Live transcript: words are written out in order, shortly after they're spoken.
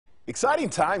Exciting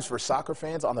times for soccer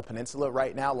fans on the peninsula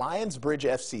right now. Lionsbridge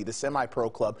FC, the semi-pro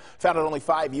club, founded only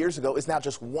 5 years ago, is now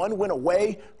just one win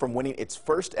away from winning its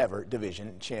first ever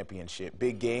division championship.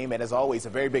 Big game, and as always, a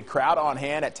very big crowd on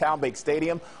hand at TowneBank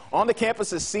Stadium. On the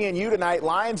campus of CNU tonight,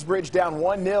 Lionsbridge down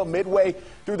 1-0 midway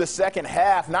through the second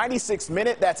half. 96th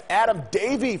minute, that's Adam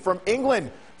Davey from England.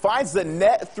 Finds the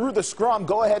net through the scrum.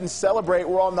 Go ahead and celebrate.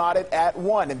 We're all nodded at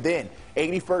 1. And then,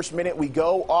 81st minute, we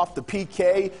go off the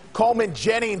PK. Coleman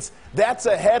Jennings, that's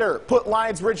a header. Put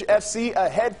Lionsbridge FC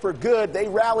ahead for good. They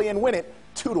rally and win it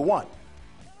 2-1.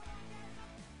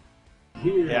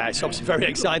 Yeah, it's obviously very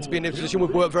exciting to be in this position. We've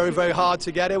worked very, very hard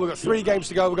to get here. We've got 3 games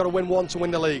to go. We've got to win 1 to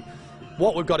win the league.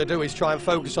 What we've got to do is try and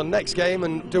focus on next game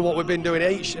and do what we've been doing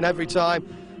each and every time.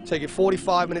 Take it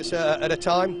 45 minutes at a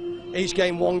time. Each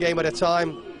game, 1 game at a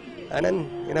time. And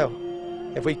then, you know,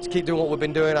 if we keep doing what we've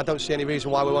been doing, I don't see any reason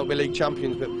why we won't be league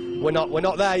champions. But we're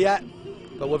not there yet,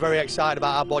 but we're very excited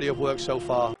about our body of work so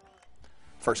far.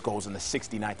 First goal was in the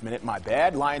 69th minute, my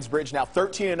bad. Lionsbridge now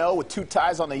 13-0 with 2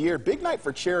 ties on the year. Big night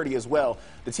for charity as well.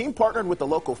 The team partnered with the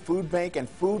local food bank and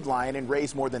Food Lion and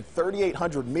raised more than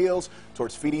 3,800 meals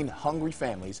towards feeding hungry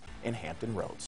families in Hampton Roads.